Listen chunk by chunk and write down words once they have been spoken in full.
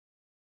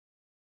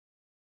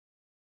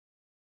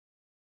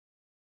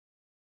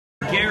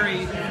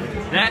Gary,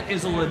 that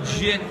is a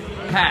legit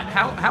hat.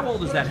 How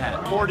old is that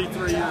hat?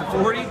 43 years.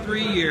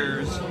 43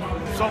 years.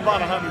 So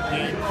about 100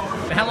 games.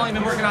 How long have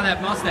you been working on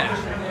that mustache?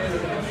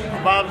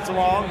 About as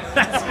long.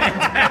 That's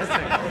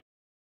fantastic.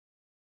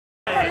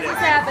 This is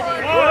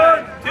happening.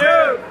 1, 2,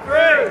 3.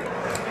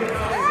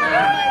 Oh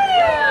my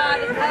God.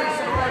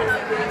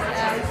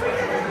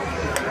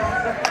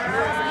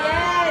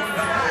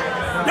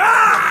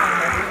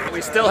 Yes.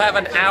 We still have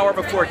an hour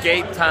before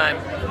gate time,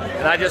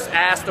 and I just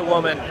asked the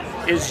woman,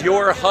 is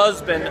your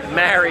husband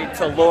married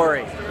to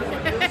Lori?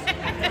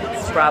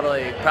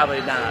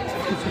 Probably not.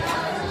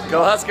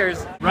 Go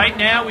Huskers. Right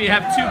now we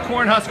have two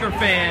Cornhusker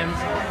fans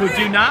who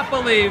do not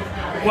believe,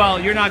 well,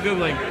 you're not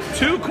Googling,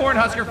 three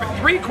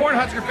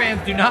Cornhusker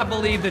fans do not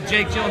believe that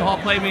Jake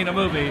Gyllenhaal played me in a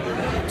movie.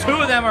 Two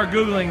of them are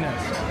Googling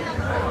this.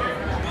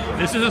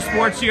 This is a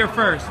sports year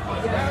first.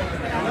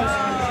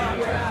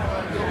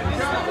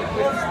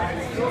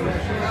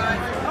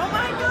 Oh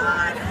my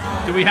God!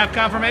 Do we have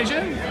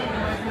confirmation?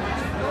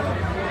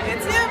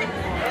 It's him.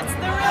 It's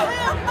the real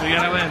him. We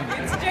gotta win.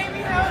 It's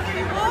Jamie. However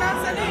you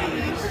pronounce the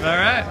name. All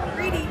right.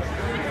 Greedy.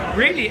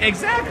 Greedy,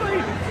 exactly.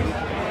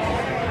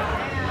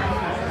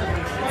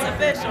 It's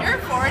official. You're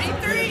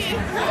 43.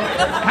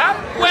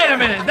 Wait a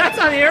minute, that's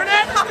on the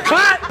internet?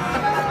 What?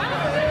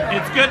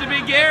 It's good to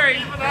be Gary.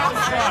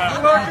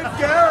 Look at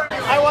Gary.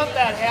 I want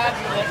that hat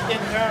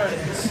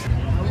inheritance.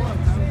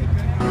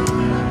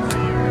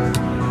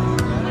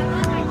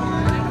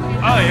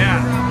 Oh yeah,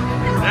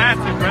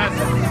 that's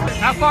impressive.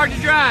 How far did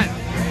you drive?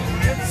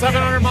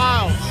 700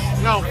 miles.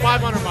 No,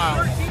 500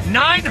 miles.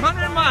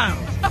 900 miles.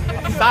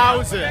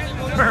 1,000.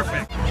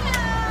 Perfect.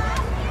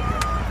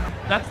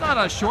 That's not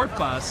a short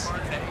bus.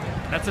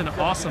 That's an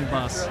awesome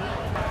bus.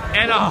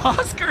 And a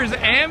Huskers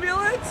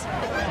ambulance?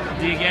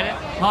 Do you get it?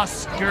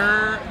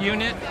 Husker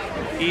unit,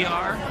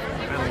 ER.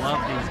 I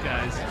love these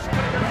guys.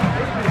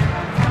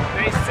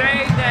 They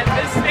say that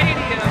this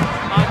stadium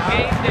on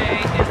game day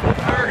is the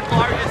third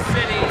largest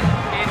city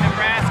in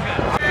Nebraska.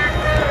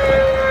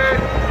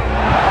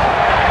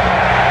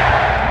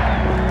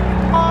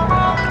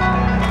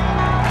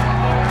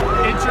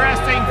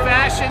 Interesting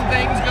fashion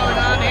things going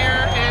on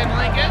here in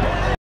Lincoln.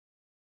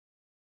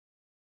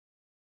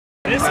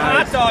 This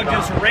hot dog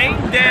just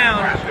rained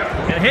down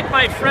and hit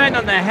my friend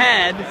on the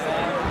head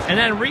and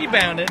then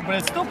rebounded, but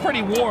it's still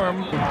pretty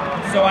warm.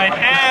 So I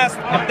asked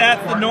if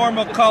that's the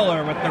normal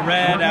color with the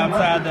red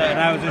outside, and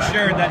I was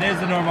assured that is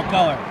the normal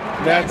color.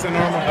 That's a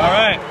normal. All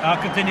right,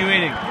 I'll continue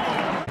eating.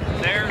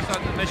 There's the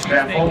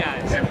Michigan State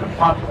guys.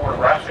 After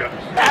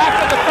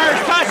the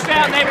first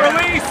touchdown, they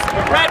release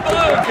red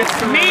balloons.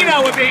 Nina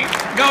would be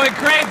going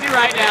crazy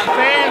right now.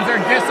 Fans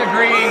are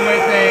disagreeing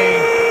with a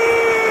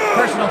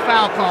personal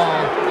foul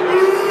call.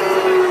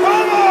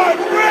 Come on,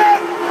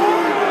 Brett!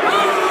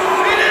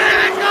 We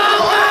didn't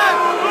call it!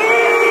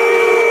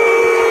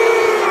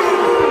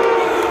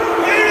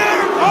 We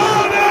never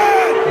called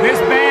it!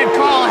 This bad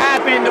call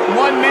happened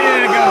 1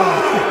 minute ago.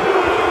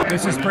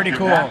 This is pretty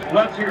cool.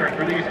 Let's hear it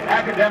for these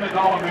academic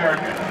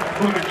All-Americans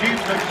who've achieved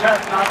success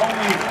not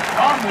only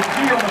on the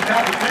field of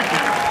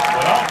competition,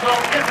 but also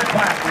in the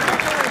classroom.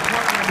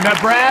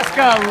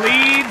 Nebraska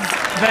leads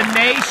the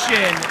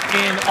nation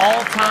in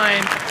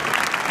all-time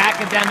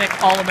academic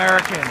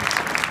All-Americans.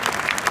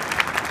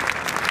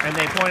 And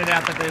they pointed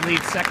out that they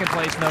lead second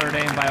place Notre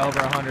Dame by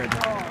over 100.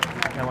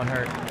 No one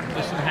hurt.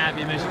 Just some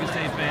happy Michigan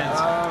State fans.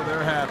 Oh,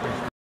 they're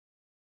happy.